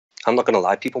I'm not going to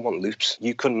lie, people want loops.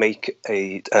 You could make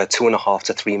a 2.5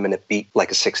 to 3 minute beat, like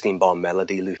a 16-bar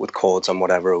melody loop with chords and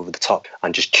whatever over the top,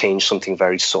 and just change something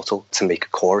very subtle to make a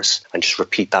chorus and just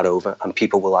repeat that over. And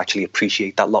people will actually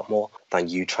appreciate that a lot more than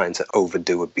you trying to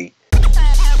overdo a beat.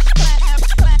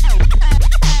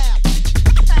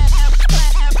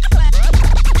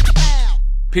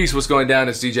 Peace, what's going down?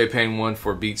 It's DJ Payne 1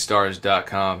 for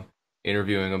BeatStars.com,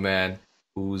 interviewing a man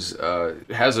who's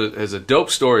has a dope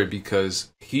story because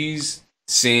he's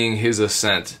seeing his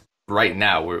ascent right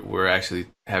now. We're actually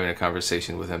having a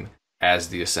conversation with him as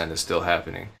the ascent is still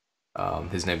happening.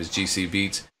 His name is GC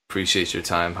Beats. Appreciate your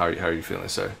time. How are you feeling,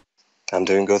 sir? I'm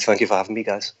doing good. Thank you for having me,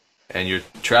 guys. And you're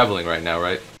traveling right now,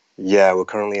 right? Yeah, we're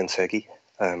currently in Turkey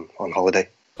on holiday.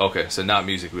 Okay, so not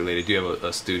music related. Do you have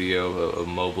a studio, a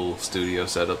mobile studio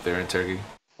set up there in Turkey?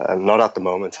 Not at the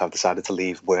moment. I've decided to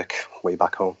leave work way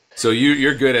back home. So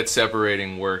you're good at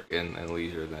separating work and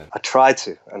leisure then? I try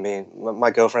to. I mean, my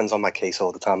girlfriend's on my case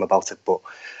all the time about it, but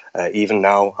even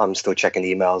now I'm still checking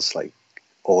emails like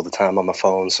all the time on my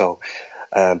phone. So,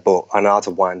 but I know how to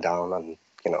wind down and,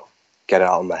 get it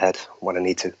out of my head when I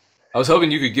need to. I was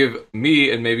hoping you could give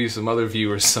me and maybe some other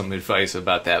viewers some advice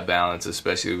about that balance,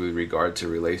 especially with regard to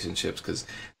relationships, because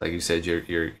like you said,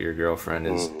 your girlfriend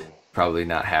is probably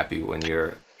not happy when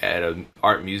you're at an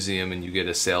art museum and you get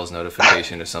a sales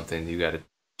notification or something. You got to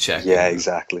check. Yeah,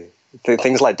 exactly.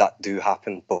 Things like that do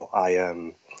happen, but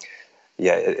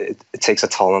it takes a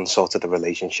toll on sort of the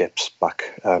relationships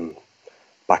back home.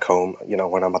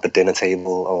 When I'm at the dinner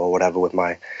table or whatever with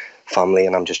my family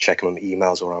and I'm just checking on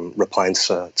emails or I'm replying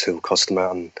to a customer,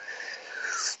 and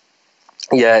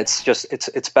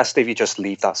it's best if you just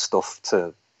leave that stuff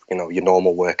to your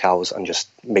normal work hours and just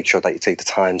make sure that you take the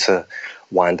time to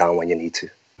wind down when you need to.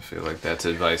 I feel like that's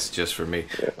advice just for me.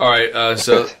 Yeah. All right,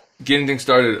 so getting things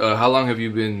started, how long have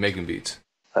you been making beats?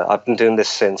 I've been doing this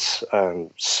since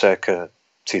circa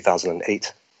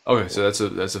 2008. Okay, so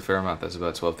that's a fair amount. That's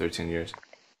about 12, 13 years.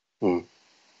 I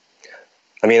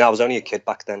mean, I was only a kid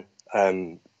back then.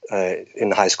 In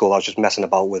high school, I was just messing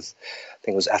about with, I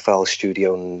think it was FL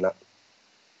Studio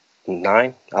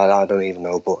 9. I don't even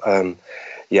know, but I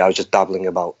was just dabbling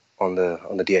about on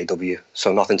the DAW,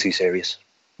 so nothing too serious.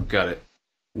 Got it.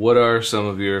 What are some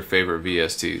of your favorite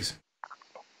VSTs?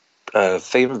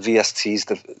 Favorite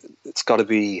VSTs? It's got to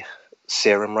be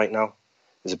Serum right now.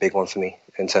 Is a big one for me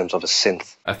in terms of a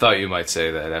synth. I thought you might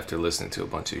say that after listening to a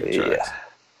bunch of your tracks. Yeah.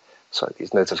 Sorry,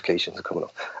 these notifications are coming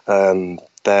up.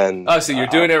 Then so you're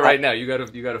doing it right now. You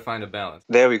gotta find a balance.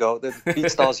 There we go. The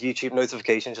BeatStars YouTube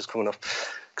notification just coming up.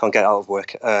 Can't get out of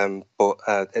work. I'm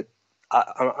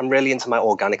really into my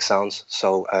organic sounds.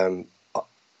 So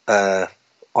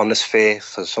Omnisphere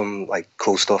for some like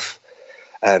cool stuff.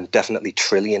 Definitely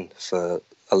Trillion for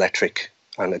electric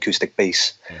and acoustic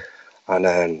bass,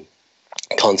 and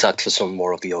Contact for some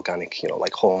more of the organic,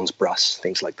 like horns, brass,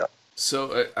 things like that.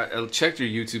 So I checked your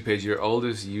YouTube page. Your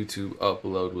oldest YouTube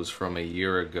upload was from a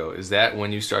year ago. Is that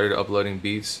when you started uploading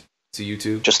beats to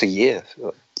YouTube? Just a year.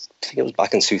 I think it was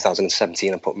back in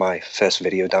 2017 I put my first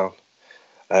video down.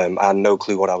 I had no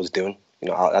clue what I was doing.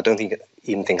 I don't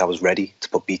even think I was ready to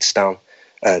put beats down,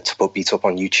 to put beats up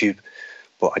on YouTube,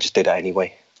 but I just did it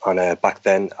anyway. And back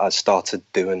then I started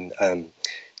doing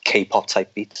K-pop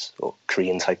type beats or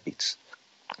Korean type beats.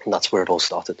 And that's where it all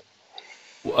started.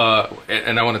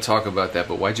 And I want to talk about that,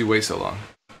 but why'd you wait so long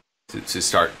to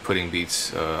start putting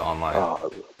beats online?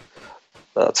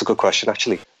 That's a good question,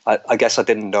 actually. I guess I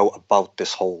didn't know about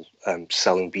this whole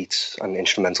selling beats and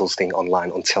instrumentals thing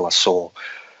online until I saw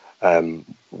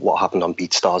what happened on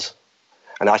BeatStars.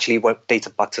 And actually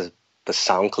dated back to the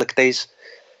SoundClick days,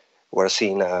 where I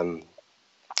seen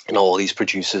all these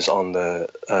producers on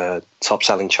the top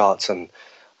selling charts, and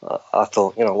I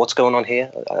thought, what's going on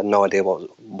here? I had no idea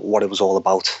what it was all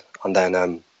about. And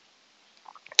then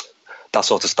that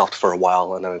sort of stopped for a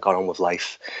while, and then I got on with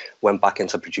life, went back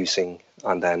into producing,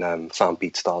 and then found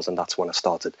BeatStars, and that's when I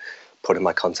started putting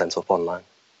my content up online.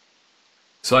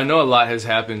 So I know a lot has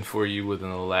happened for you within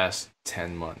the last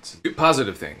 10 months.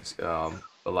 Positive things, a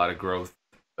lot of growth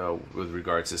with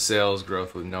regards to sales,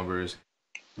 growth with numbers.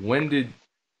 When did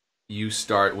you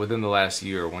start, within the last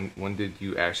year, when did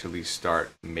you actually start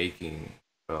making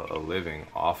a living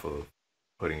off of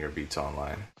putting your beats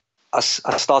online? I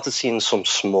started seeing some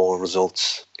small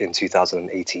results in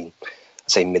 2018,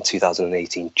 I'd say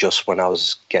mid-2018, just when I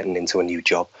was getting into a new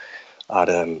job at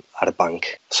a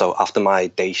bank. So after my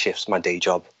day shifts, my day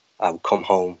job, I would come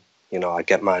home, I'd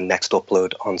get my next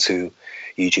upload onto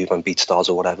YouTube and BeatStars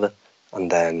or whatever, and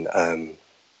then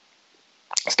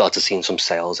started seeing some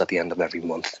sales at the end of every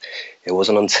month. It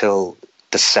wasn't until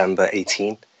December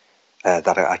 18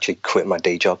 that I actually quit my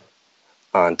day job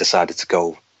and decided to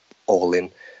go all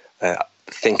in.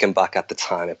 Thinking back at the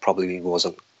time, it probably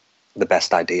wasn't the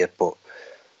best idea, but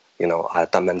you know, I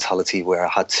had that mentality where I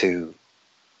had to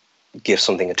give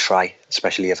something a try,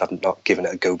 especially if I've not given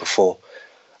it a go before,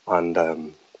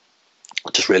 and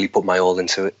just really put my all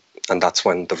into it. And that's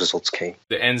when the results came.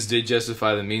 The ends did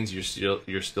justify the means.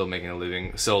 You're still making a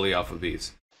living solely off of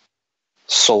beats.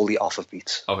 Solely off of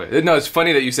beats. Okay. No, it's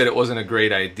funny that you said it wasn't a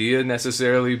great idea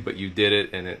necessarily, but you did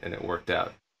it and it worked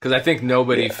out. Because I think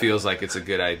nobody feels like it's a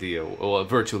good idea. Well,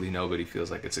 virtually nobody feels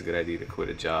like it's a good idea to quit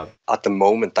a job. At the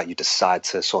moment that you decide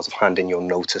to sort of hand in your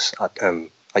notice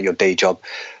at your day job,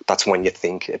 that's when you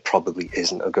think it probably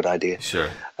isn't a good idea. Sure.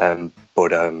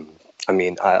 But I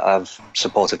mean, I've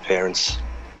supportive parents.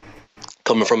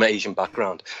 Coming from an Asian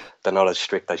background, they're not as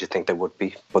strict as you think they would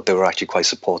be, but they were actually quite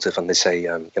supportive, and they say,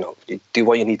 you know, you do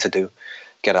what you need to do,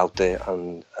 get out there.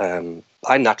 And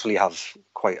I naturally have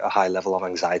quite a high level of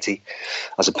anxiety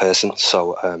as a person,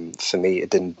 so for me, it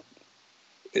didn't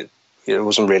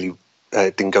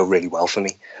go really well for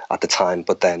me at the time.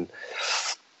 But then,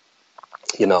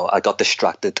 you know, I got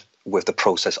distracted with the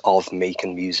process of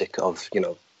making music, of, you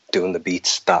know, doing the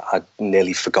beats, that I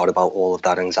nearly forgot about all of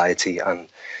that anxiety. And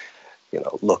you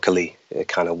know, luckily, it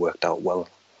kind of worked out well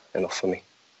enough for me.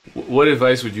 What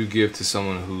advice would you give to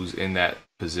someone who's in that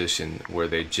position where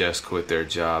they just quit their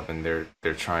job and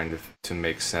they're trying to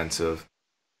make sense of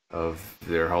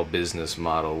their whole business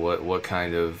model? What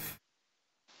kind of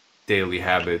daily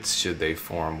habits should they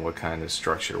form? What kind of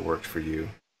structure worked for you?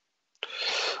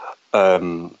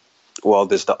 Well,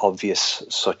 there's the obvious,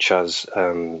 such as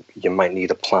you might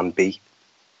need a plan B.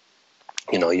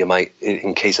 You know, you might,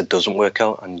 in case it doesn't work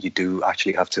out and you do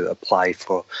actually have to apply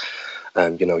for,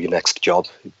 you know, your next job,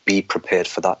 be prepared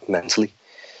for that mentally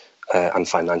and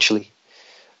financially,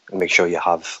 and make sure you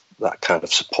have that kind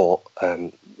of support,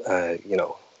 you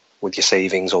know, with your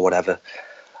savings or whatever.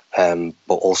 But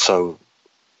also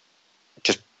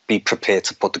just be prepared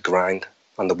to put the grind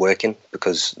and the work in,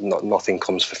 because nothing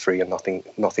comes for free, and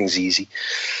nothing's easy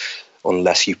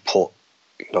unless you put,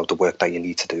 you know, the work that you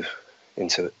need to do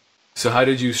into it. So how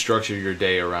did you structure your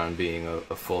day around being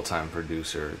a full-time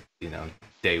producer, you know,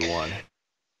 day one?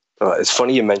 It's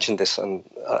funny you mentioned this, and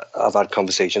I've had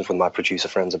conversations with my producer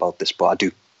friends about this, but I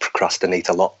do procrastinate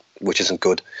a lot, which isn't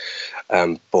good.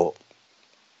 But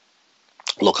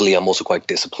luckily, I'm also quite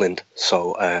disciplined.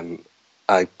 So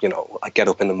I get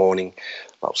up in the morning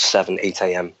about 7, 8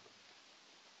 a.m.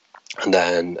 and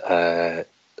then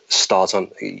start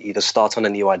on a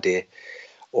new idea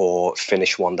or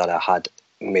finish one that I had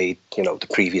made, you know, the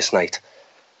previous night,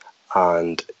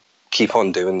 and keep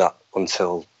on doing that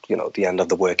until, you know, the end of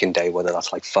the working day, whether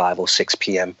that's like 5 or 6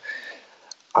 p.m.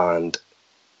 and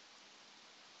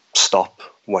stop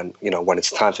when it's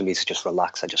time for me to just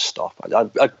relax. I just stop.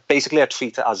 I basically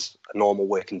treat it as a normal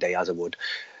working day, as I would,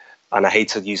 and I hate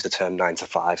to use the term 9 to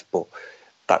 5, but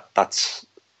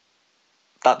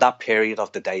that period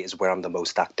of the day is where I'm the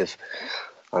most active,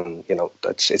 and you know,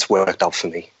 it's worked out for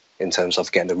me in terms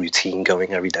of getting a routine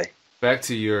going every day. Back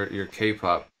to your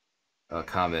K-pop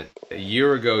comment. A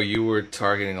year ago, you were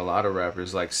targeting a lot of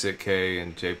rappers like Sick K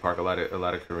and J Park, a lot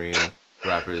of Korean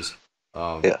rappers.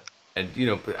 Yeah. And you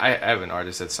know, I have an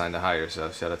artist that's signed to Higher, so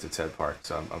shout out to Ted Park.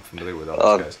 So I'm familiar with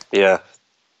all those guys. Yeah,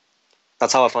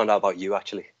 that's how I found out about you,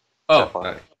 actually. Oh,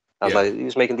 nice. I was like, he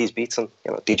was making these beats, and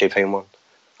you know, DJ Pain One.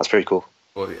 That's pretty cool.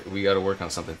 Well, we got to work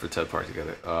on something for Ted Park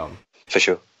together. For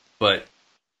sure. But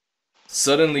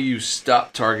suddenly you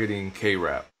stopped targeting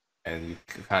K-rap and you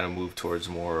kind of moved towards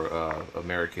more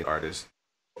American artists.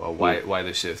 Why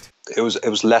the shift? It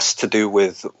was less to do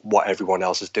with what everyone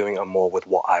else is doing and more with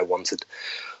what I wanted.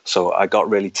 So I got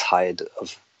really tired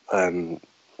of I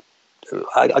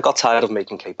got tired of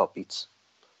making K-pop beats,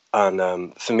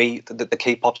 and for me the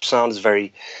K-pop sound is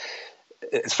very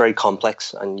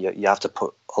complex, and you have to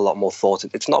put a lot more thought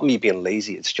in. It's not me being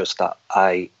lazy, it's just that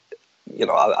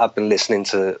I've been listening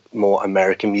to more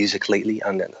American music lately,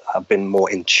 and I've been more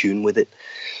in tune with it,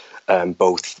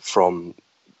 both from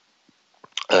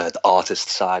the artist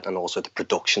side and also the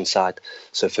production side.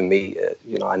 So for me,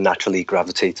 I naturally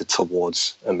gravitated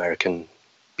towards American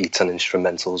beats and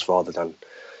instrumentals rather than,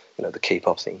 the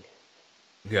K-pop thing.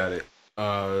 Got it.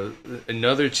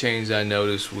 Another change I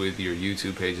noticed with your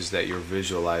YouTube page is that your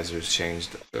visualizers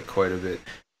changed quite a bit.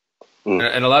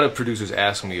 And a lot of producers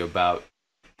ask me about,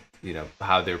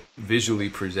 how they're visually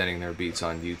presenting their beats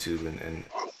on YouTube and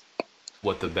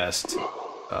what the best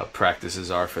practices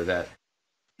are for that.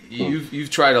 You've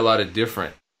tried a lot of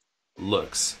different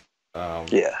looks.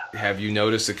 Yeah. Have you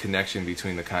noticed a connection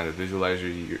between the kind of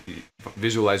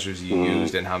visualizers you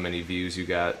used and how many views you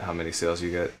got, how many sales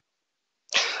you got?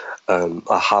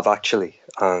 I have actually,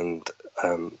 and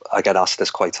I get asked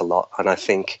this quite a lot. And I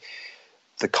think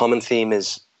the common theme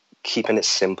is keeping it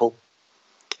simple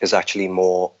is actually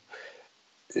more.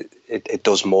 It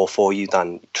does more for you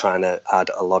than trying to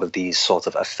add a lot of these sort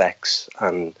of effects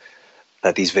and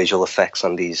these visual effects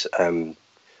and these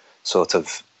sort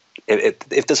of.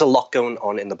 If there's a lot going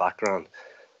on in the background,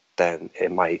 then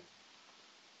it might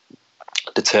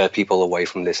deter people away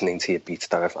from listening to your beats.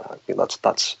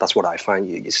 That's what I find.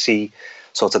 You see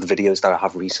sort of the videos that I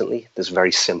have recently. There's a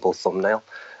very simple thumbnail,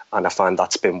 and I find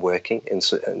that's been working in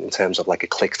terms of like a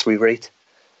click-through rate.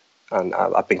 And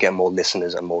I've been getting more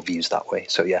listeners and more views that way.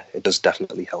 So yeah, it does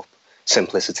definitely help.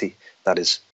 Simplicity, that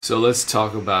is. So let's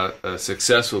talk about a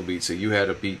successful beat. So you had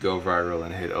a beat go viral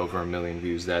and hit over 1 million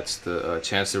views. That's the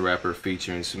Chance the Rapper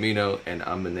featuring Sumino and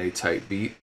Amine type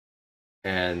beat.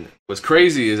 And what's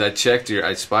crazy is I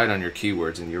spied on your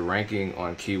keywords, and you're ranking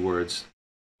on keywords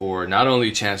for not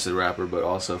only Chance the Rapper, but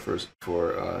also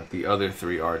for the other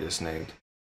 3 artists named.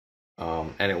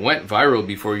 And it went viral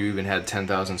before you even had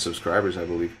 10,000 subscribers, I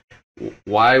believe.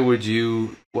 Why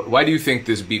do you think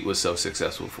this beat was so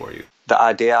successful for you? The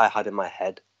idea I had in my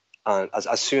head, and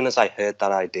as soon as I heard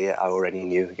that idea, I already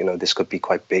knew, this could be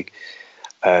quite big,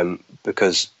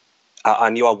 because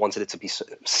I knew I wanted it to be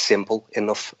simple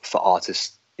enough for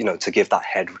artists, to give that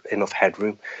enough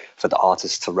headroom for the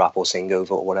artist to rap or sing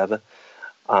over or whatever.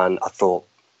 And I thought,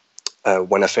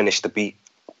 when I finished the beat,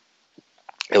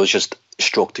 it was just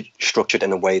structured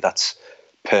in a way that's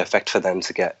perfect for them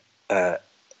to get a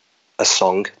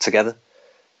song together,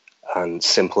 and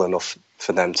simple enough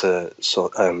for them to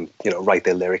write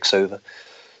their lyrics over.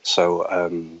 So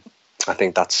I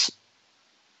think that's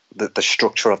the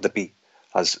structure of the beat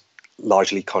has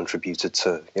largely contributed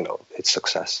to its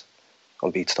success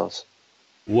on BeatStars.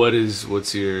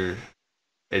 What's your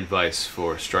advice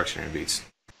for structuring beats?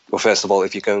 Well, first of all,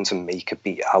 if you're going to make a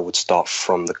beat, I would start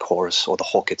from the chorus or the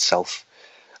hook itself,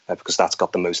 because that's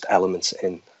got the most elements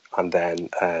in, and then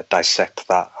dissect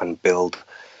that and build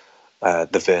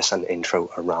the verse and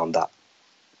intro around that.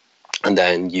 And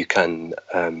then you can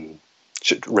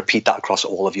repeat that across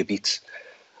all of your beats,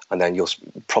 and then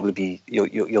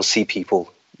you'll see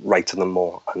people write to them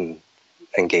more and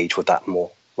engage with that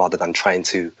more, rather than trying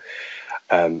to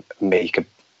make I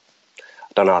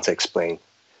don't know how to explain.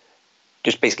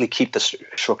 Just basically keep the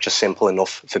structure simple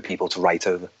enough for people to write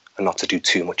over and not to do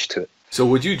too much to it. So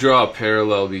would you draw a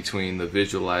parallel between the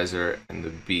visualizer and the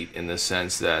beat, in the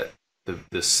sense that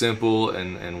the simple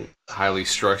and highly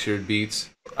structured beats,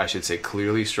 I should say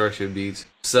clearly structured beats,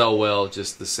 sell well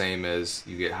just the same as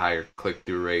you get higher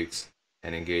click-through rates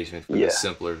and engagement for the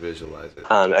simpler visualizer?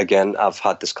 And again, I've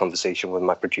had this conversation with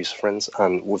my producer friends,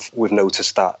 and we've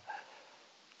noticed that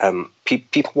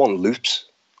people want loops.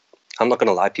 I'm not going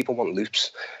to lie, people want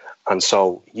loops. And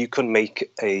so you can make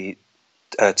a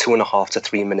 2.5 to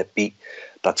 3 minute beat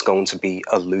that's going to be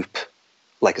a loop,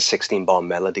 like a 16-bar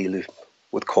melody loop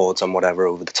with chords and whatever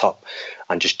over the top,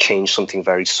 and just change something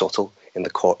very subtle in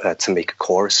the to make a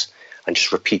chorus, and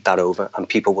just repeat that over, and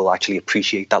people will actually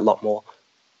appreciate that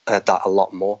a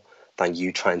lot more than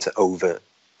you trying to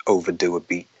overdo a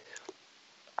beat,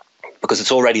 because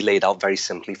it's already laid out very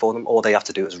simply for them. All they have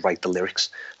to do is write the lyrics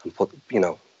and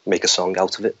make a song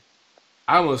out of it.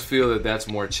 I almost feel that that's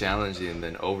more challenging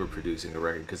than overproducing a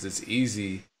record, because it's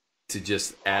easy to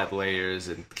just add layers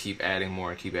and keep adding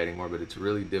more, but it's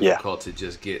really difficult to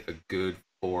just get a good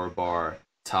 4-bar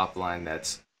top line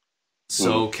that's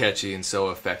so catchy and so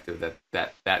effective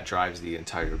that drives the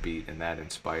entire beat, and that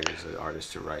inspires the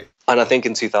artist to write. And I think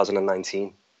in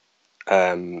 2019,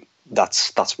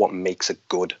 that's what makes a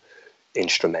good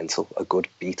instrumental, a good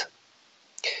beat.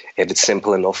 If it's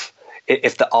simple enough,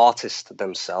 if the artist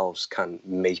themselves can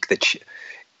make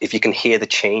if you can hear the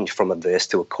change from a verse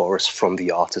to a chorus from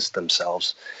the artist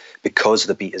themselves, because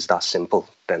the beat is that simple,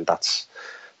 then that's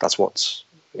what's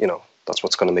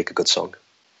going to make a good song.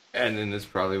 And then that's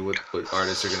probably what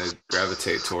artists are going to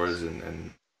gravitate towards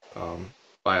and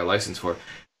buy a license for.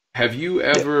 Have you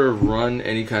ever run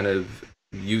any kind of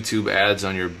YouTube ads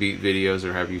on your beat videos,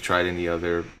 or have you tried any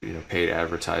other paid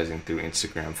advertising through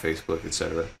Instagram, Facebook,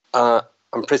 etc.?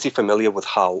 I'm pretty familiar with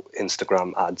how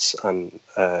Instagram ads and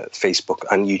Facebook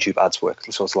and YouTube ads work.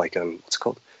 So it's like what's it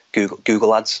called?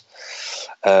 Google ads.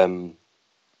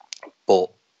 But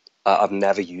I've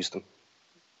never used them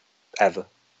ever.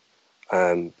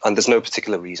 And there's no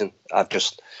particular reason. I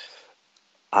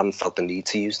haven't felt the need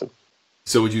to use them.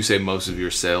 So would you say most of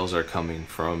your sales are coming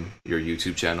from your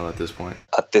YouTube channel at this point?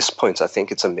 At this point, I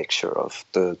think it's a mixture of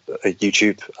the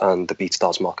YouTube and the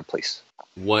BeatStars marketplace.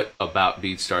 What about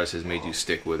BeatStars has made you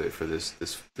stick with it for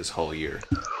this whole year?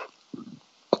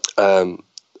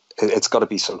 it's got to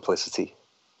be simplicity,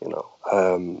 you know.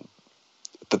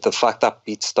 The fact that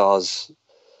BeatStars,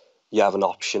 you have an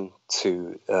option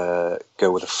to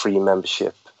go with a free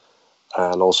membership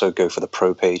and also go for the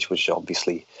pro page, which is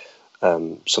obviously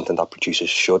something that producers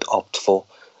should opt for,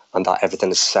 and that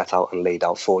everything is set out and laid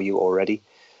out for you already.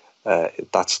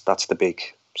 That's the big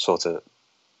sort of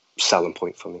selling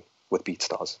point for me with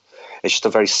BeatStars. It's just a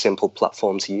very simple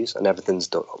platform to use, and everything's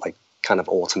done like kind of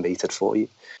automated for you.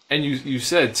 And you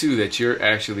said too that you're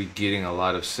actually getting a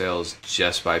lot of sales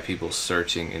just by people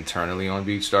searching internally on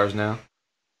BeatStars now.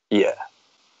 Yeah.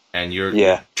 And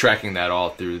you're tracking that all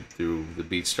through the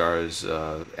BeatStars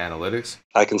analytics.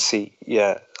 I can see,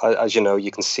 yeah, as you know,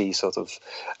 you can see sort of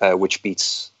which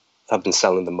beats have been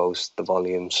selling the most, the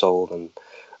volume sold, and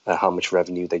how much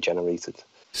revenue they generated.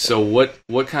 So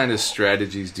what kind of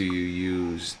strategies do you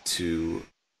use to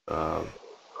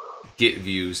get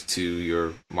views to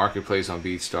your marketplace on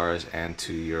BeatStars and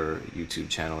to your YouTube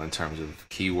channel in terms of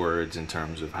keywords, in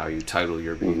terms of how you title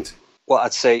your beats? Well,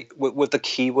 I'd say with the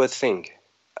keyword thing,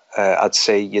 I'd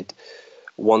say you'd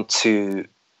want to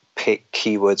pick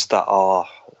keywords that are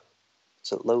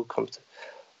low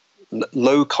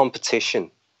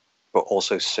competition, but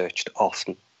also searched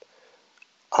often.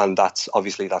 And that's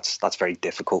very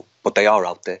difficult, but they are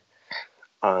out there.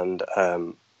 And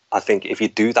I think if you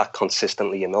do that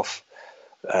consistently enough,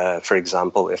 for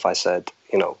example, if I said,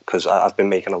 you know, because I've been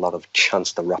making a lot of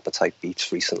Chance the Rapper type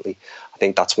beats recently, I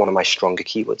think that's one of my stronger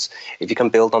keywords. If you can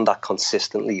build on that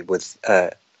consistently with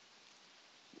a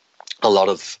lot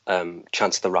of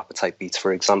Chance the Rapper type beats,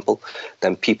 for example,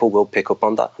 then people will pick up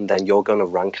on that, and then you're going to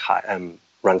rank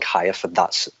higher for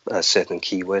that certain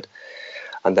keyword.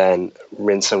 And then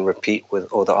rinse and repeat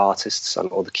with other artists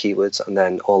and other keywords, and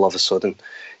then all of a sudden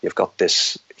you've got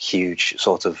this huge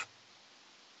sort of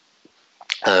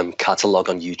catalog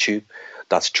on YouTube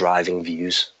that's driving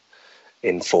views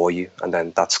in for you, and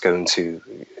then that's going to,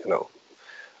 you know,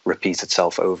 repeat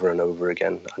itself over and over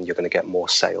again, and you're going to get more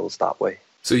sales that way.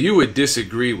 So you would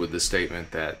disagree with the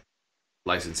statement that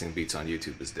licensing beats on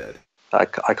YouTube is dead? I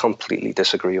completely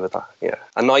disagree with that, yeah.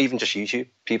 And not even just YouTube.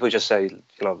 People just say, you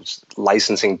know,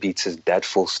 licensing beats is dead,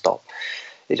 full stop.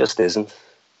 It just isn't.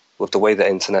 With the way the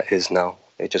internet is now,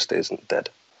 it just isn't dead.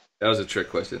 That was a trick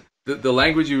question. The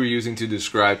language you were using to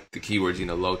describe the keywords, you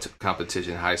know, low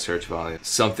competition, high search volume,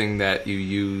 something that you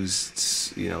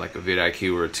use, you know, like a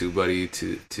vidIQ or a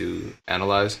TubeBuddy to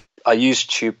analyze? I use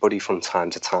TubeBuddy from time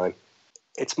to time.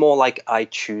 It's more like I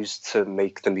choose to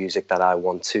make the music that I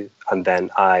want to, and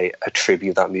then I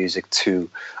attribute that music to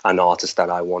an artist that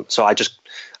I want. So I just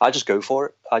go for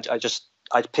it. I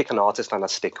pick an artist and I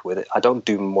stick with it. I don't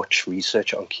do much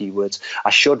research on keywords. I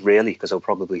should really, because it'll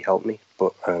probably help me,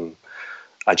 but I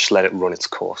just let it run its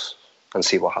course and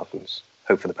see what happens.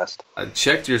 Hope for the best. I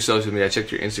checked your social media. I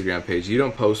checked your Instagram page. You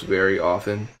don't post very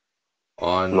often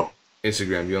on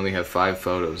Instagram. You only have 5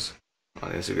 photos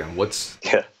on Instagram. What's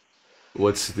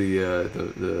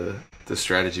the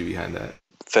strategy behind that?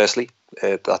 Firstly,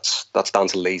 that's down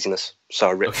to laziness.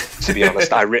 So to be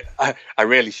honest, I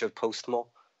really should post more.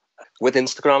 With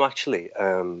Instagram, actually,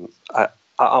 I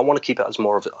want to keep it as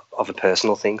more of a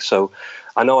personal thing. So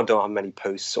I know I don't have many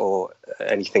posts or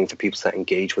anything for people to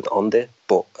engage with on there,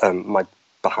 but my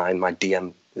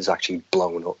DM is actually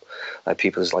blowing up.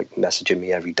 People is like messaging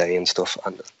me every day and stuff,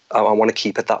 and I want to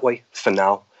keep it that way for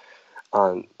now.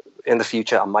 And in the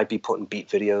future, I might be putting beat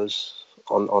videos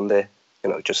on there,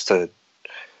 you know, just to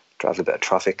drive a bit of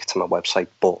traffic to my website.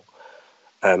 But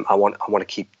I want to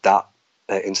keep that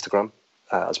Instagram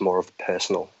as more of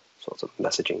personal sort of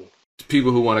messaging.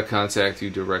 People who want to contact you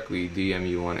directly, DM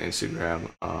you on Instagram.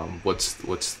 What's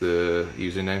the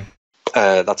username?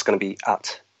 That's going to be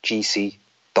at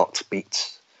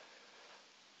gc.beats.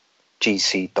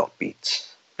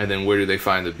 gc.beats. And then where do they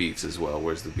find the beats as well?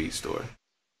 Where's the beat store?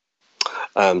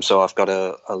 So I've got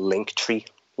a Linktree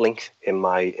link in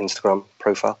my Instagram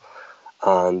profile,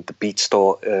 and the beat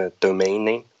store domain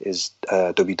name is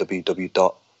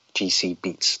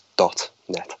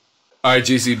www.gcbeats.net. All right,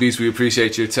 GC Beats, we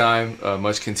appreciate your time.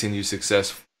 Much continued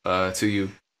success to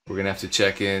you. We're gonna have to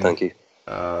check in. Thank you.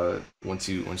 Once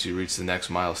you reach the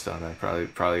next milestone,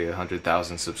 probably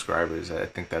 100,000 subscribers. I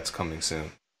think that's coming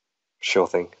soon. Sure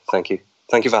thing. Thank you.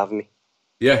 Thank you for having me.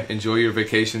 Yeah, enjoy your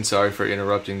vacation. Sorry for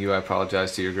interrupting you. I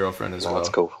apologize to your girlfriend as well. That's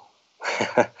cool.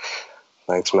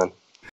 Thanks, man.